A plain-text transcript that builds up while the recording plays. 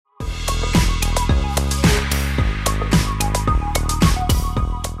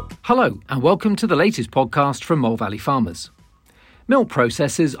Hello and welcome to the latest podcast from Mole Valley Farmers. Milk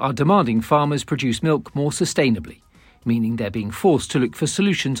processors are demanding farmers produce milk more sustainably, meaning they're being forced to look for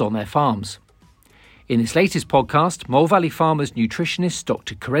solutions on their farms. In this latest podcast, Mole Valley Farmers nutritionists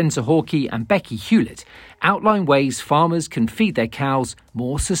Dr. Kerensa Hawkey and Becky Hewlett outline ways farmers can feed their cows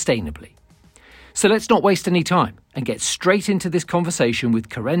more sustainably. So let's not waste any time and get straight into this conversation with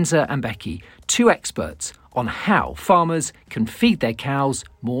Kerensa and Becky, two experts on how farmers can feed their cows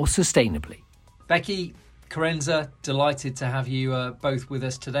more sustainably. Becky, Kerensa, delighted to have you both with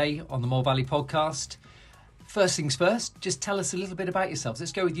us today on the Mole Valley podcast. First things first, just tell us a little bit about yourselves.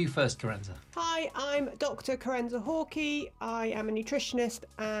 Let's go with you first, Kerensa. Hi, I'm Dr. Kerensa Hawkey. I am a nutritionist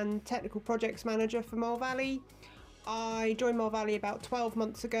and technical projects manager for Mole Valley. I joined Mole Valley about 12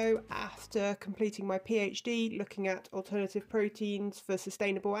 months ago after completing my PhD looking at alternative proteins for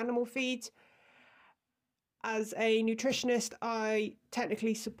sustainable animal feed. As a nutritionist, I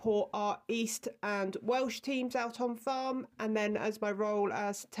technically support our East and Welsh teams out on farm, and then as my role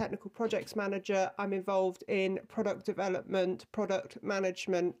as technical projects manager, I'm involved in product development, product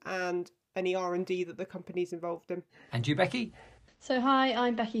management and any R&D that the company's involved in. And you, Becky? So hi,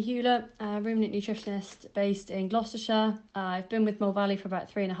 I'm Becky Hewlett, a ruminant nutritionist based in Gloucestershire. I've been with Mole Valley for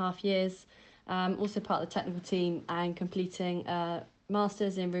about 3.5 years, also part of the technical team and completing a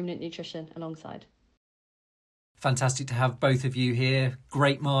Masters in Ruminant Nutrition alongside. Fantastic to have both of you here.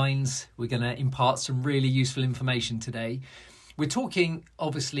 Great minds. We're going to impart some really useful information today. We're talking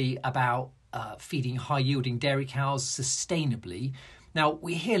obviously about feeding high-yielding dairy cows sustainably. Now,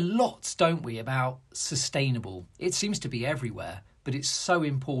 we hear lots, don't we, about sustainable. It seems to be everywhere, but it's so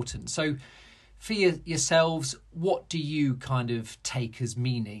important. So for yourselves, what do you kind of take as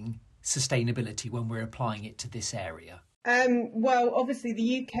meaning sustainability when we're applying it to this area? Well, obviously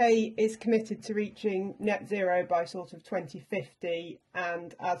the UK is committed to reaching net zero by sort of 2050,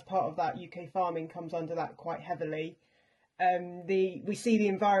 and as part of that, UK farming comes under that quite heavily. We see the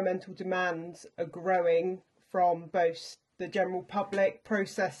environmental demands are growing from both the general public,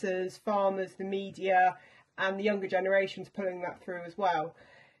 processors, farmers, the media, and the younger generations pulling that through as well.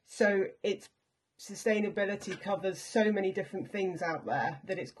 So sustainability covers so many different things out there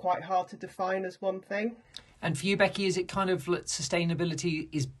that it's quite hard to define as one thing. And for you, Becky, is it kind of like sustainability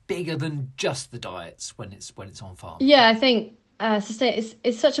is bigger than just the diets when it's on farm? Yeah, I think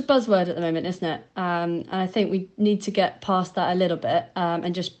it's such a buzzword at the moment, isn't it? And I think we need to get past that a little bit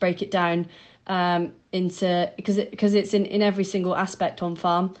and just break it down into because it's in every single aspect on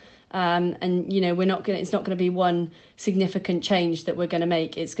farm. And you know it's not going to be one significant change that we're going to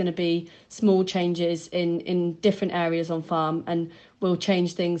make. It's going to be small changes in different areas on farm, and we'll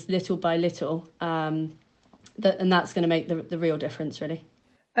change things little by little. And that's going to make the real difference, really.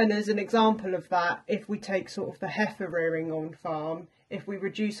 And as an example of that, if we take sort of the heifer rearing on farm, if we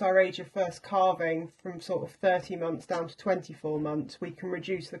reduce our age of first calving from sort of 30 months down to 24 months, we can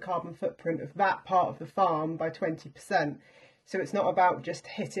reduce the carbon footprint of that part of the farm by 20%. So it's not about just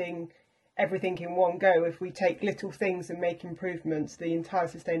hitting everything in one go. If we take little things and make improvements, the entire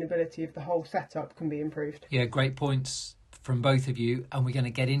sustainability of the whole setup can be improved. Yeah, great points from both of you. And we're going to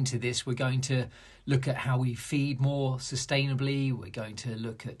get into this. We're going to look at how we feed more sustainably. We're going to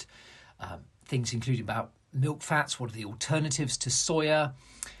look at things including about milk fats. What are the alternatives to soya?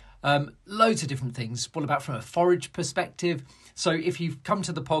 Loads of different things. What about from a forage perspective? So if you've come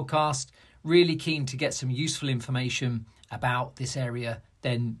to the podcast, really keen to get some useful information about this area,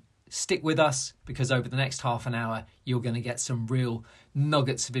 then stick with us, because over the next half an hour, you're going to get some real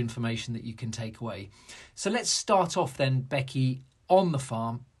nuggets of information that you can take away. So let's start off then, Becky, on the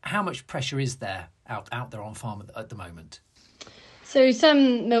farm. How much pressure is there out there on farm at the moment? So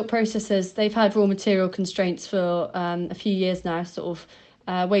some milk processors, they've had raw material constraints for a few years now, sort of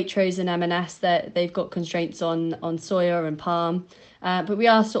Waitrose and M&S, they've got constraints on soya and palm. But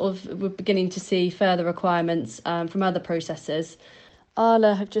we're beginning to see further requirements from other processors.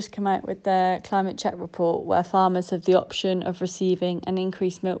 Arla have just come out with their climate check report, where farmers have the option of receiving an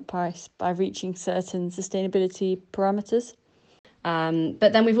increased milk price by reaching certain sustainability parameters.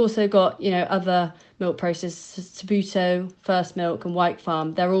 But then we've also got, other milk processors, Sabuto, First Milk and White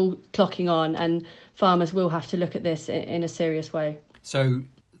Farm. They're all clocking on, and farmers will have to look at this in a serious way. So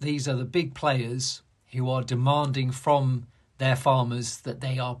these are the big players who are demanding from their farmers that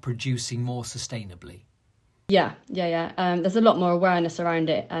they are producing more sustainably. Yeah. There's a lot more awareness around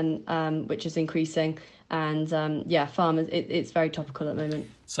it, and which is increasing. And farmers, it's very topical at the moment.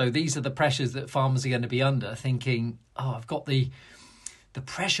 So these are the pressures that farmers are going to be under, thinking, I've got the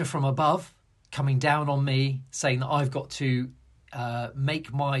pressure from above coming down on me, saying that I've got to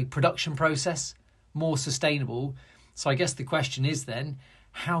make my production process more sustainable. So I guess the question is then,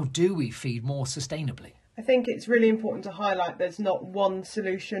 how do we feed more sustainably? I think it's really important to highlight there's not one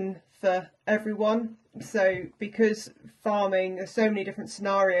solution for everyone. So because farming, there's so many different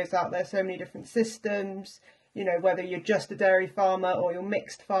scenarios out there, so many different systems, whether you're just a dairy farmer or you're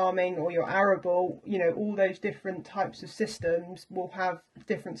mixed farming or you're arable, all those different types of systems will have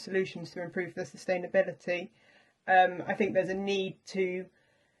different solutions to improve their sustainability. I think there's a need to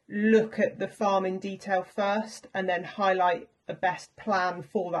look at the farm in detail first and then highlight a best plan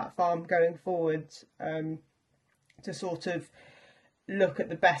for that farm going forward, to sort of look at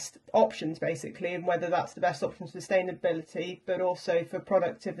the best options basically, and whether that's the best option for sustainability but also for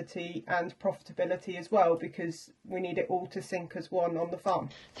productivity and profitability as well, because we need it all to sync as one on the farm.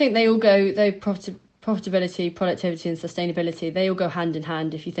 I think they all go, profitability, productivity and sustainability, they all go hand in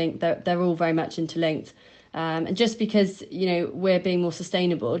hand if you think they're all very much interlinked. And just because we're being more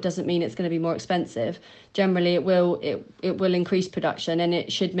sustainable doesn't mean it's going to be more expensive. Generally, it will increase production and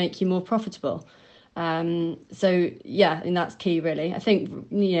it should make you more profitable. So yeah, and that's key really. I think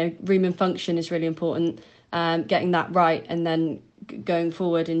room and function is really important. Getting that right and then going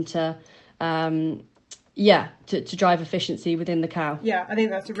forward into to drive efficiency within the cow. Yeah, I think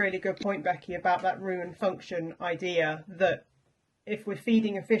that's a really good point, Becky, about that room and function idea, that if we're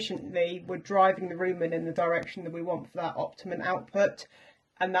feeding efficiently, we're driving the rumen in the direction that we want for that optimum output.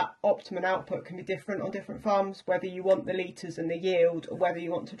 And that optimum output can be different on different farms, whether you want the litres and the yield or whether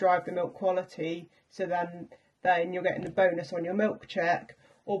you want to drive the milk quality, so then you're getting the bonus on your milk check,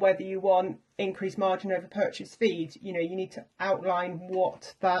 or whether you want increased margin over purchased feed. You need to outline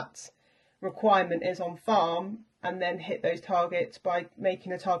what that requirement is on farm and then hit those targets by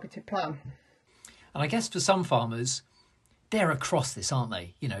making a targeted plan. And I guess for some farmers, they're across this, aren't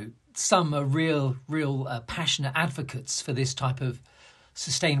they? Some are real passionate advocates for this type of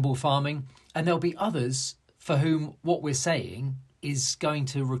sustainable farming, and there'll be others for whom what we're saying is going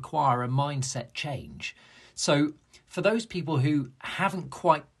to require a mindset change. So for those people who haven't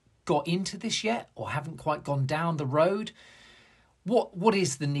quite got into this yet or haven't quite gone down the road, what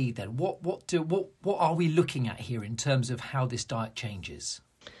is the need then? What are we looking at here in terms of how this diet changes?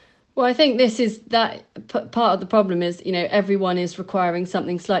 Well, I think this is that part of the problem is, everyone is requiring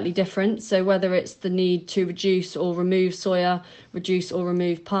something slightly different. So whether it's the need to reduce or remove soya, reduce or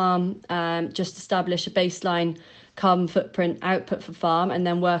remove palm, just establish a baseline carbon footprint output for farm and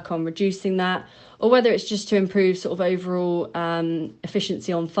then work on reducing that, or whether it's just to improve sort of overall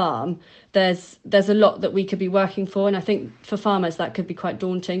efficiency on farm, there's a lot that we could be working for. And I think for farmers that could be quite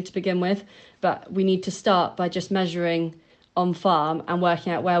daunting to begin with, but we need to start by just measuring on farm and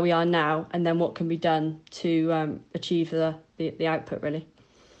working out where we are now and then what can be done to achieve the output really.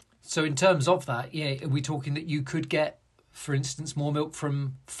 So in terms of that, are we talking that you could get, for instance, more milk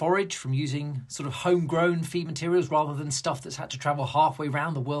from forage, from using sort of homegrown feed materials rather than stuff that's had to travel halfway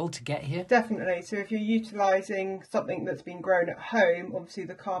around the world to get here? Definitely. So if you're utilising something that's been grown at home, obviously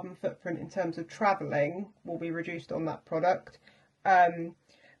the carbon footprint in terms of travelling will be reduced on that product.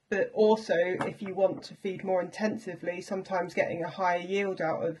 But also, if you want to feed more intensively, sometimes getting a higher yield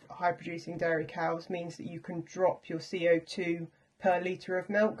out of high producing dairy cows means that you can drop your CO2 per litre of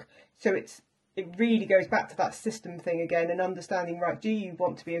milk. So it really goes back to that system thing again, and understanding, right, do you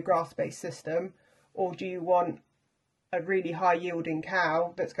want to be a grass-based system, or do you want a really high yielding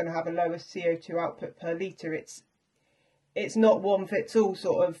cow that's going to have a lower CO2 output per litre? It's not one fits all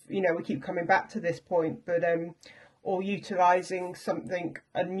sort of, we keep coming back to this point, but or utilising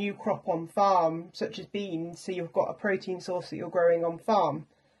a new crop on farm, such as beans, so you've got a protein source that you're growing on farm,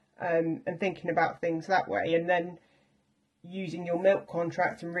 and thinking about things that way, and then using your milk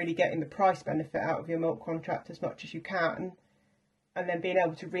contract and really getting the price benefit out of your milk contract as much as you can, and then being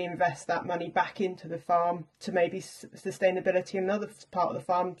able to reinvest that money back into the farm to maybe sustainability in another part of the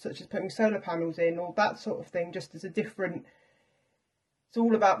farm, such as putting solar panels in or that sort of thing, just as a different... It's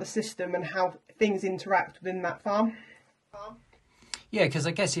all about the system and how things interact within that farm. Yeah, because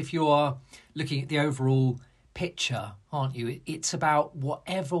I guess if you are looking at the overall picture, aren't you, it's about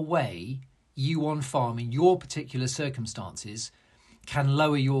whatever way you on farm in your particular circumstances can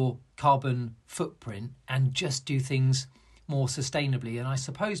lower your carbon footprint and just do things more sustainably. And I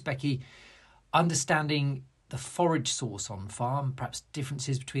suppose, Becky, understanding the forage source on farm, perhaps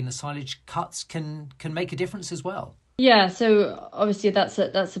differences between the silage cuts can make a difference as well. Yeah, so obviously that's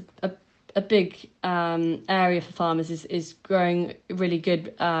a big area for farmers is growing really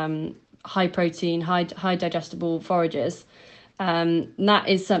good high protein, high digestible forages. And that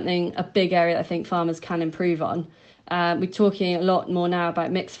is a big area that I think farmers can improve on. We're talking a lot more now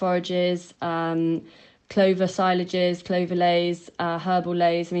about mixed forages, clover silages, clover lays, herbal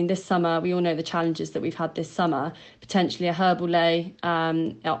lays. I mean, this summer, we all know the challenges that we've had this summer. Potentially a herbal lay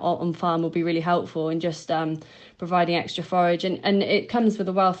on farm will be really helpful in just providing extra forage. And it comes with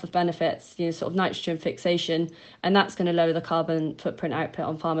a wealth of benefits, sort of nitrogen fixation, and that's going to lower the carbon footprint output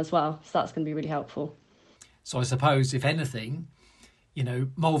on farm as well. So that's going to be really helpful. So I suppose, if anything,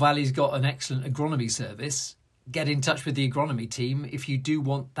 Mole Valley's got an excellent agronomy service. Get in touch with the agronomy team if you do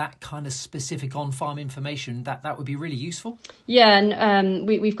want that kind of specific on-farm information. That would be really useful. Yeah, and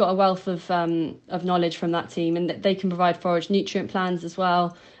we've got a wealth of knowledge from that team, and they can provide forage nutrient plans as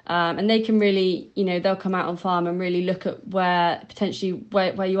well. And they can really, they'll come out on farm and really look at where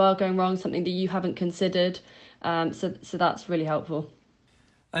you are going wrong, something that you haven't considered. So that's really helpful.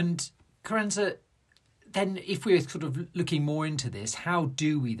 And Kerensa, then if we're sort of looking more into this, how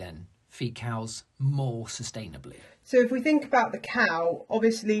do we then feed cows more sustainably? So if we think about the cow,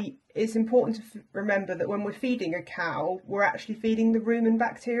 obviously it's important to remember that when we're feeding a cow, we're actually feeding the rumen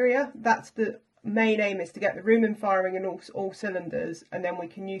bacteria. That's the main aim, is to get the rumen firing in all cylinders, and then we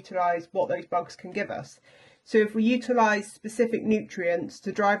can utilise what those bugs can give us. So if we utilise specific nutrients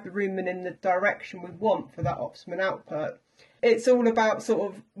to drive the rumen in the direction we want for that optimum output, it's all about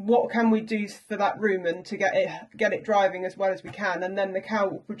sort of what can we do for that rumen to get it driving as well as we can, and then the cow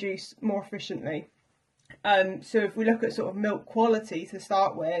will produce more efficiently. So if we look at sort of milk quality to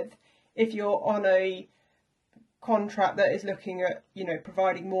start with, if you're on a contract that is looking at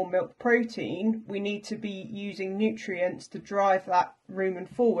providing more milk protein, we need to be using nutrients to drive that rumen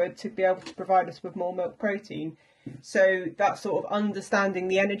forward to be able to provide us with more milk protein. So that's sort of understanding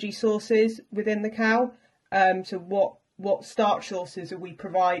the energy sources within the cow. So what starch sources are we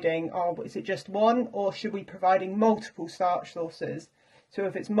providing? Is it just one, or should we be providing multiple starch sources? So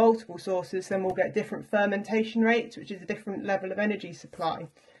if it's multiple sources, then we'll get different fermentation rates, which is a different level of energy supply.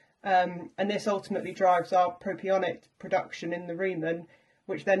 And this ultimately drives our propionic production in the rumen,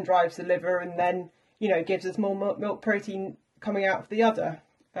 which then drives the liver, and then gives us more milk protein coming out of the udder.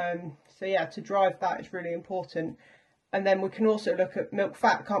 To drive that is really important. And then we can also look at milk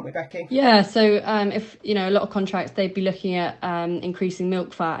fat, can't we, Becky? Yeah, so if, a lot of contracts, they'd be looking at increasing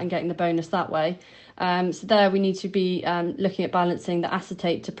milk fat and getting the bonus that way. So there we need to be looking at balancing the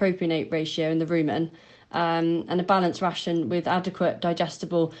acetate to propionate ratio in the rumen, and a balanced ration with adequate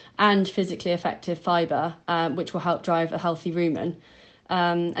digestible and physically effective fibre, which will help drive a healthy rumen.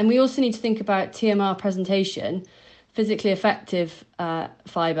 And we also need to think about TMR presentation, physically effective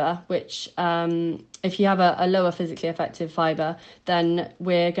fibre, which if you have a lower physically effective fibre, then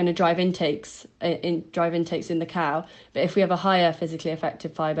we're going to drive intakes in the cow. But if we have a higher physically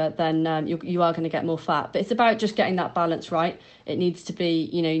effective fibre, then you are going to get more fat. But it's about just getting that balance right. It needs to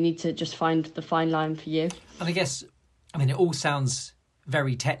be, you need to just find the fine line for you. And I guess, it all sounds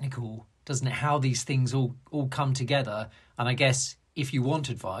very technical, doesn't it? How these things all come together. And I guess if you want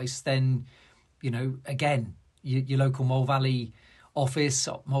advice, then, again, your local Mole Valley office,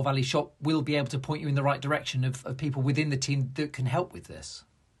 Mole Valley shop will be able to point you in the right direction of people within the team that can help with this.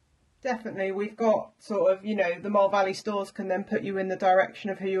 Definitely. We've got sort of, the Mole Valley stores can then put you in the direction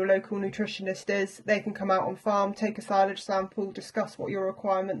of who your local nutritionist is. They can come out on farm, take a silage sample, discuss what your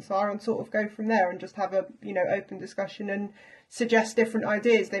requirements are, and sort of go from there and just have a, open discussion and suggest different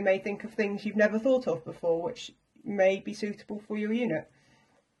ideas. They may think of things you've never thought of before, which may be suitable for your unit.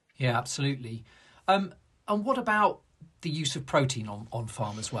 Yeah, absolutely. And what about the use of protein on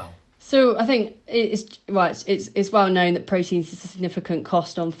farm as well? So I think it's well known that protein is a significant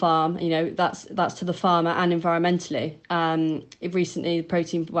cost on farm. That's to the farmer and environmentally.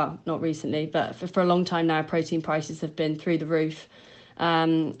 Not recently, but for a long time now, protein prices have been through the roof.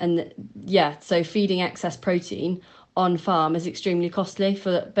 So feeding excess protein on farm is extremely costly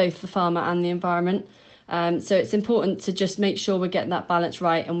for both the farmer and the environment. So it's important to just make sure we're getting that balance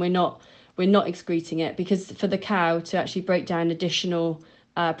right, and we're not excreting it, because for the cow to actually break down additional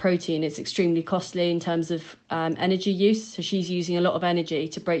protein, it's extremely costly in terms of energy use. So she's using a lot of energy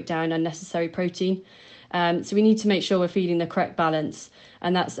to break down unnecessary protein. So we need to make sure we're feeding the correct balance,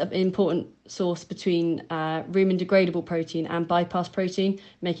 and that's an important source between rumen degradable protein and bypass protein,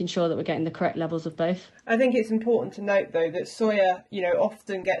 making sure that we're getting the correct levels of both. I think it's important to note, though, that soya,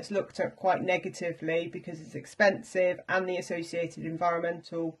 often gets looked at quite negatively because it's expensive and the associated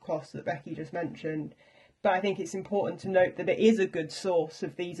environmental costs that Becky just mentioned. But I think it's important to note that it is a good source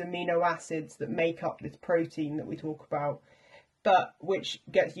of these amino acids that make up this protein that we talk about, but which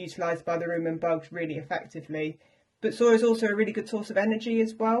gets utilised by the rumen bugs really effectively. But soy is also a really good source of energy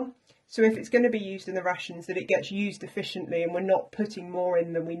as well. So if it's going to be used in the rations, that it gets used efficiently and we're not putting more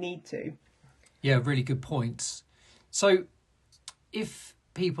in than we need to. Yeah, really good points. So if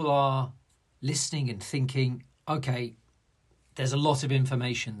people are listening and thinking, okay, there's a lot of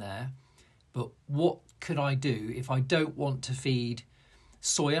information there, but what could I do if I don't want to feed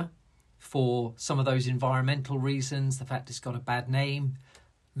soya for some of those environmental reasons, the fact it's got a bad name?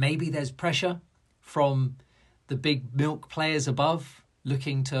 Maybe there's pressure from the big milk players above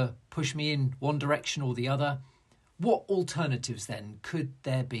looking to push me in one direction or the other. What alternatives then could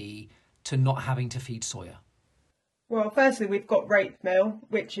there be to not having to feed soya? Well, firstly, we've got rape meal,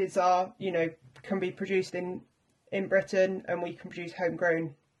 which is our, can be produced in Britain, and we can produce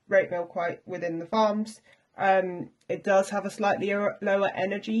homegrown rape meal quite within the farms. It does have a slightly lower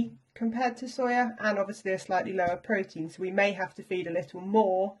energy compared to soya, and obviously a slightly lower protein. So we may have to feed a little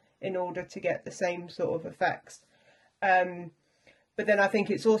more in order to get the same sort of effects. But then I think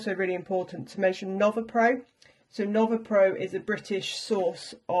it's also really important to mention Novapro. So Novapro is a British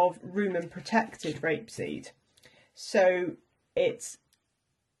source of rumen protected rapeseed. So it's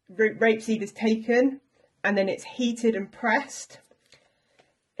rapeseed is taken and then it's heated and pressed.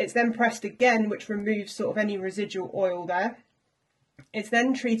 It's then pressed again, which removes sort of any residual oil there. It's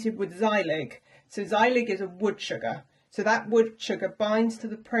then treated with xylig. So xylig is a wood sugar. So that wood sugar binds to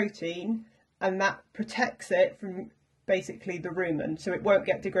the protein and that protects it from basically the rumen. So it won't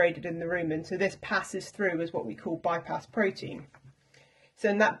get degraded in the rumen. So this passes through as what we call bypass protein. So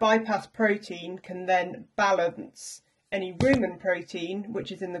then that bypass protein can then balance any rumen protein,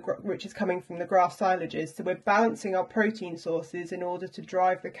 which is coming from the grass silages. So we're balancing our protein sources in order to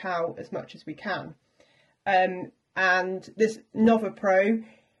drive the cow as much as we can. And this Novapro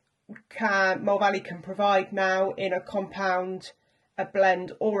Mole Valley can provide now in a compound, a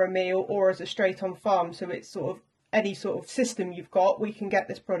blend, or a meal, or as a straight on farm. So it's sort of any sort of system you've got, we can get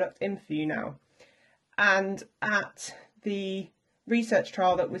this product in for you now. And at the research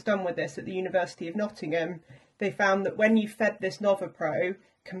trial that was done with this at the University of Nottingham, they found that when you fed this Novapro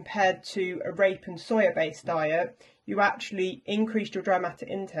compared to a rape and soya based diet, you actually increased your dry matter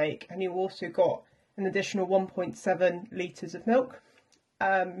intake, and you also got an additional 1.7 litres of milk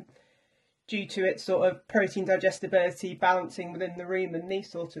due to its sort of protein digestibility, balancing within the rumen, these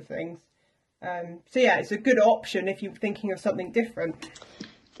sorts of things. So yeah, it's a good option if you're thinking of something different.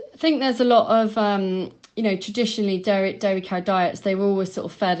 I think there's a lot of, traditionally dairy cow diets, they were always sort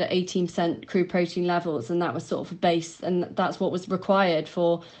of fed at 18% crude protein levels, and that was sort of a base, and that's what was required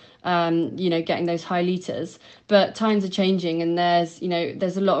for, getting those high litres. But times are changing, and there's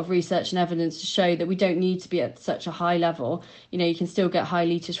a lot of research and evidence to show that we don't need to be at such a high level. You can still get high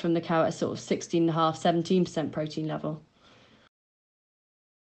litres from the cow at sort of 16.5%, 17% protein level.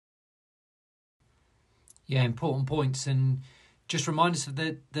 Yeah, important points. And just remind us of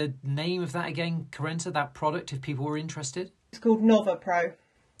the name of that again, Kerensa, that product, if people were interested. It's called Novapro.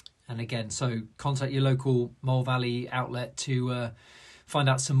 And again, so contact your local Mole Valley outlet to find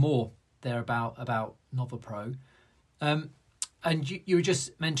out some more there about Novapro. And you were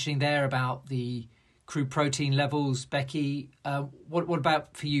just mentioning there about the crude protein levels, Becky. What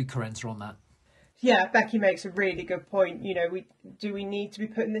about for you, Kerensa, on that? Yeah, Becky makes a really good point. Do we need to be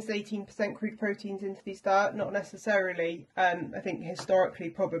putting this 18% crude proteins into these diet? Not necessarily. I think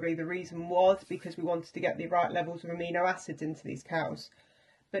historically probably the reason was because we wanted to get the right levels of amino acids into these cows.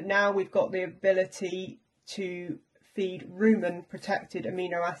 But now we've got the ability to feed rumen protected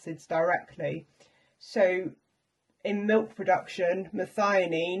amino acids directly. So in milk production,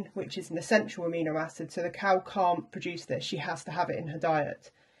 methionine, which is an essential amino acid, so the cow can't produce this, she has to have it in her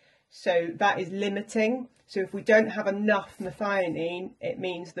diet. So that is limiting. So if we don't have enough methionine, it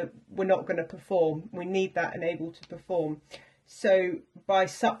means that we're not going to perform. We need that enabled to perform. So by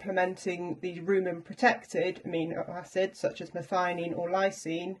supplementing these rumen protected amino acids, such as methionine or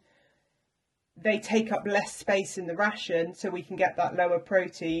lysine, they take up less space in the ration, so we can get that lower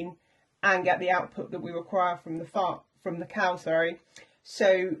protein and get the output that we require from the cow.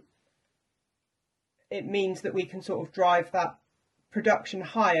 So it means that we can sort of drive that production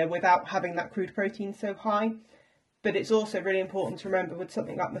higher without having that crude protein so high. But it's also really important to remember with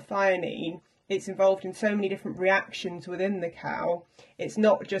something like methionine, it's involved in so many different reactions within the cow. It's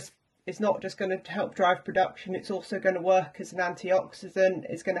not just going to help drive production, it's also going to work as an antioxidant,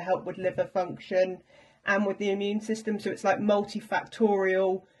 it's going to help with liver function and with the immune system. So it's like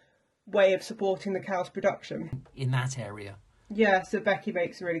multifactorial way of supporting the cow's production in that area. Yeah, so Becky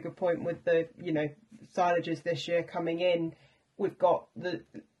makes a really good point with the silages this year coming in. We've got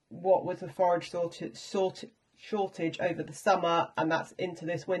what was the forage shortage over the summer, and that's into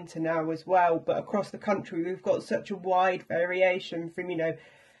this winter now as well. But across the country, we've got such a wide variation from,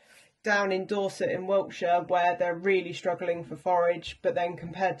 down in Dorset in Wiltshire, where they're really struggling for forage, but then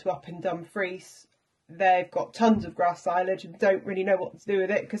compared to up in Dumfries, they've got tons of grass silage and don't really know what to do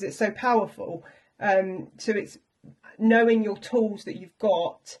with it because it's so powerful. So it's knowing your tools that you've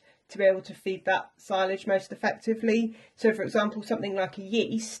got to be able to feed that silage most effectively. So for example, something like a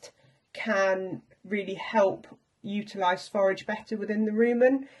yeast can really help utilise forage better within the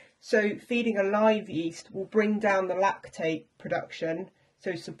rumen. So feeding a live yeast will bring down the lactate production,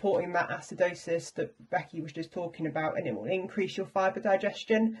 so supporting that acidosis that Becky was just talking about, and it will increase your fibre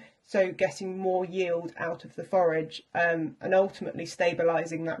digestion, so getting more yield out of the forage, and ultimately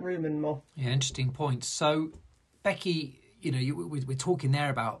stabilising that rumen more. Yeah, interesting point. So Becky, we're talking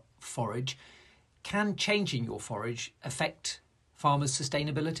there about forage. Can changing your forage affect farmers'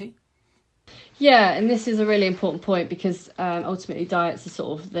 sustainability? Yeah, and this is a really important point because ultimately diets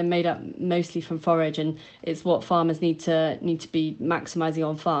are they're made up mostly from forage, and it's what farmers need to be maximising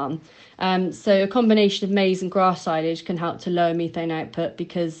on farm. So a combination of maize and grass silage can help to lower methane output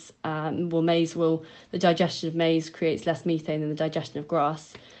because the digestion of maize creates less methane than the digestion of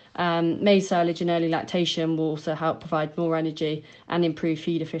grass. Maize silage and early lactation will also help provide more energy and improve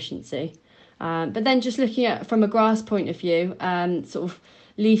feed efficiency. But then just looking at from a grass point of view,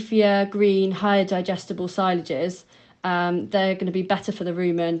 leafier, green, higher digestible silages, they're going to be better for the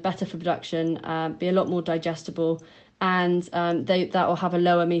rumen, better for production, be a lot more digestible, and that will have a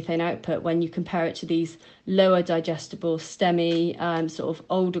lower methane output when you compare it to these lower digestible, stemmy,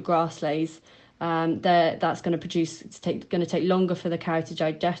 older grasslays. That's going to take longer for the cow to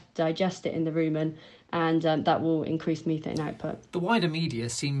digest it in the rumen, and that will increase methane output. The wider media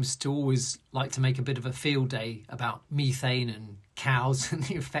seems to always like to make a bit of a field day about methane and cows and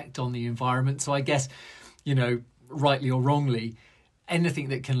the effect on the environment. So I guess, rightly or wrongly, anything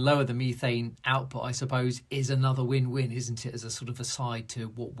that can lower the methane output, I suppose, is another win-win, isn't it? As a sort of aside to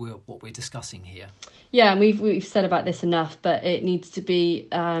what we're discussing here. Yeah, and we've said about this enough, but it needs to be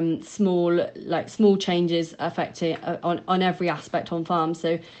small changes affecting on every aspect on farm.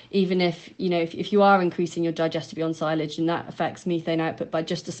 So even if you are increasing your digestibility on silage and that affects methane output by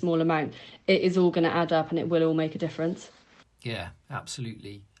just a small amount, it is all going to add up and it will all make a difference. Yeah,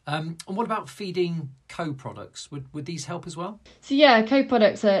 absolutely. And what about feeding co-products? Would these help as well? So yeah,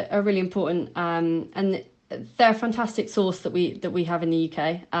 co-products are really important, and they're a fantastic source that we have in the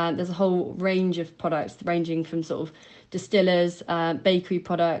UK. There's a whole range of products ranging from distillers, bakery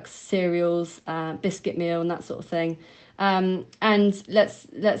products, cereals, biscuit meal, and that sort of thing. And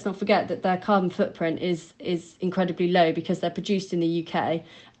let's not forget that their carbon footprint is incredibly low because they're produced in the UK,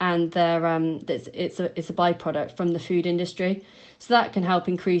 and it's a byproduct from the food industry. So that can help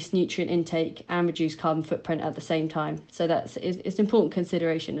increase nutrient intake and reduce carbon footprint at the same time. So it's an important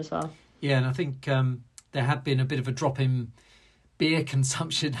consideration as well. Yeah, and I think there had been a bit of a drop in beer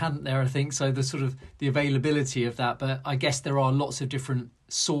consumption, hadn't there, I think, so the availability of that. But I guess there are lots of different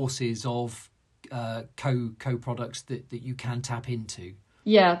sources of co-products that you can tap into.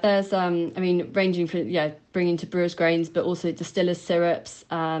 Yeah, there's ranging from bringing to brewers' grains, but also distillers' syrups,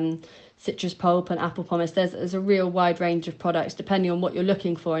 citrus pulp and apple pomace. There's a real wide range of products depending on what you're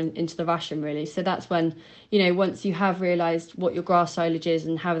looking for into the ration, really. So that's when, once you have realised what your grass silage is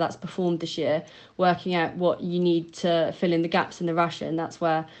and how that's performed this year, working out what you need to fill in the gaps in the ration, that's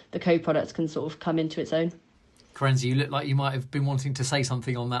where the co-products can come into its own. Kerensa, you look like you might have been wanting to say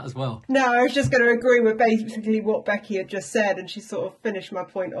something on that as well. No, I was just going to agree with basically what Becky had just said, and she finished my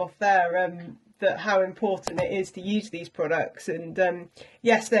point off there, that how important it is to use these products. And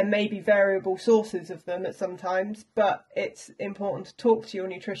yes, there may be variable sources of them at some times, but it's important to talk to your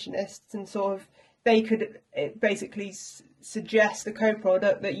nutritionists, and they could basically suggest a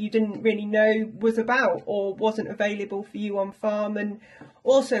co-product that you didn't really know was about or wasn't available for you on farm. And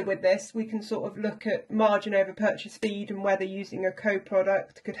also with this, we can look at margin over purchase feed and whether using a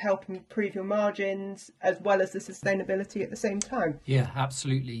co-product could help improve your margins as well as the sustainability at the same time. Yeah,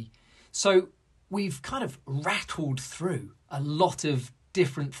 absolutely. So we've kind of rattled through a lot of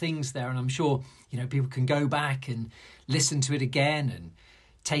different things there, and I'm sure people can go back and listen to it again and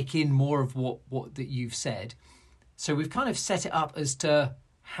take in more of what that you've said. So we've kind of set it up as to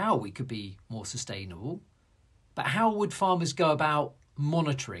how we could be more sustainable, but how would farmers go about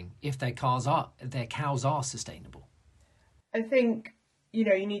monitoring if their cows are sustainable? I think you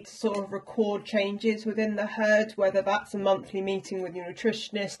need to record changes within the herd, whether that's a monthly meeting with your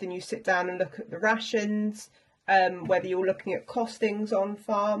nutritionist and you sit down and look at the rations, whether you're looking at costings on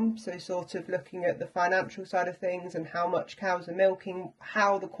farm, so looking at the financial side of things and how much cows are milking,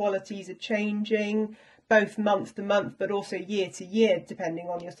 how the qualities are changing, both month to month, but also year to year, depending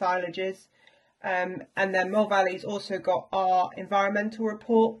on your silages. And then Mole Valley's also got our environmental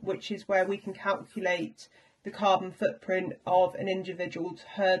report, which is where we can calculate the carbon footprint of an individual's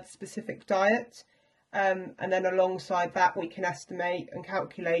herd-specific diet. And then alongside that, we can estimate and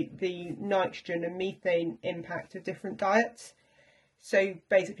calculate the nitrogen and methane impact of different diets. So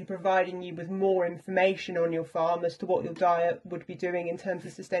basically providing you with more information on your farm as to what your diet would be doing in terms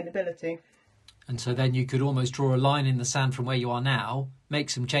of sustainability. And so then you could almost draw a line in the sand from where you are now, make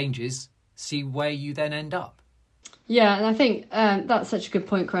some changes, see where you then end up. Yeah, and I think that's such a good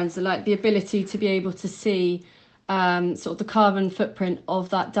point, Kerensa, like the ability to be able to see sort of the carbon footprint of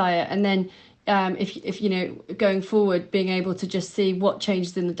that diet. And then if you know, going forward, being able to just see what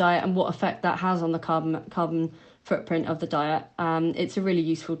changes in the diet and what effect that has on the carbon footprint of the diet. It's a really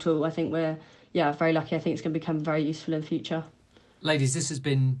useful tool. I think we're very lucky. I think it's going to become very useful in the future. Ladies, this has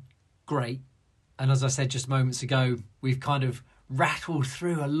been great. And as I said just moments ago, we've kind of rattled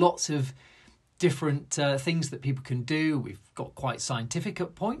through lots of different things that people can do. We've got quite scientific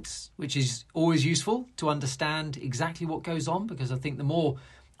at points, which is always useful to understand exactly what goes on, because I think the more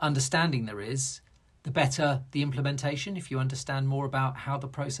understanding there is, the better the implementation, if you understand more about how the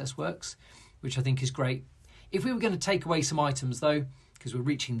process works, which I think is great. If we were going to take away some items, though, because we're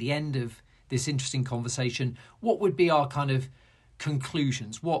reaching the end of this interesting conversation, what would be our kind of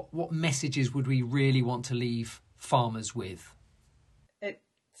conclusions? What messages would we really want to leave farmers with? It's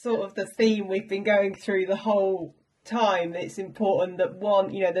sort of the theme we've been going through the whole time. It's important that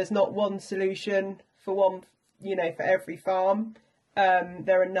there's not one solution for every farm.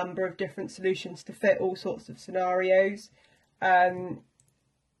 There are a number of different solutions to fit all sorts of scenarios. If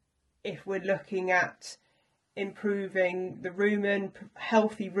we're looking at improving the rumen,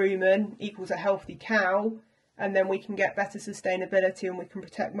 healthy rumen equals a healthy cow, and then we can get better sustainability and we can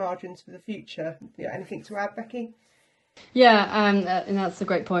protect margins for the future. Anything to add, Becky? Yeah, and that's a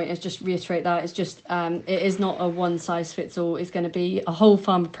great point. Is just reiterate that it's just it is not a one size fits all. It's going to be a whole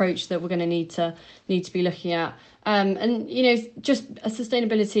farm approach that we're going to need to be looking at. And just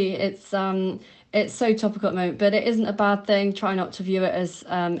sustainability. It's so topical at the moment, but it isn't a bad thing. Try not to view it as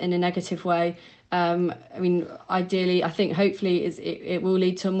in a negative way. Ideally, I think hopefully it will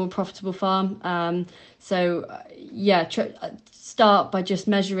lead to a more profitable farm. Start by just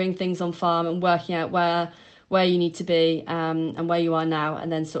measuring things on farm and working out where you need to be and where you are now,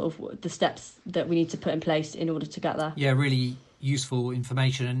 and then sort of the steps that we need to put in place in order to get there. Yeah, really useful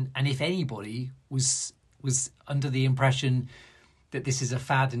information. And if anybody was under the impression that this is a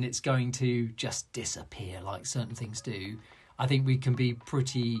fad and it's going to just disappear like certain things do, I think we can be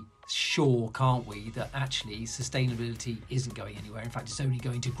pretty sure, can't we, that actually sustainability isn't going anywhere. In fact, it's only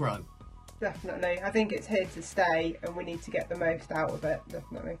going to grow. Definitely. I think it's here to stay and we need to get the most out of it,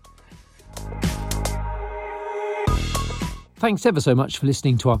 definitely. Thanks ever so much for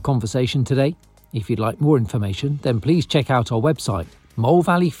listening to our conversation today. If you'd like more information, then please check out our website,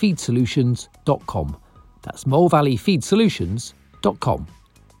 molevalleyfeedsolutions.com. That's molevalleyfeedsolutions.com.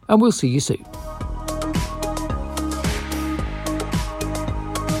 And we'll see you soon.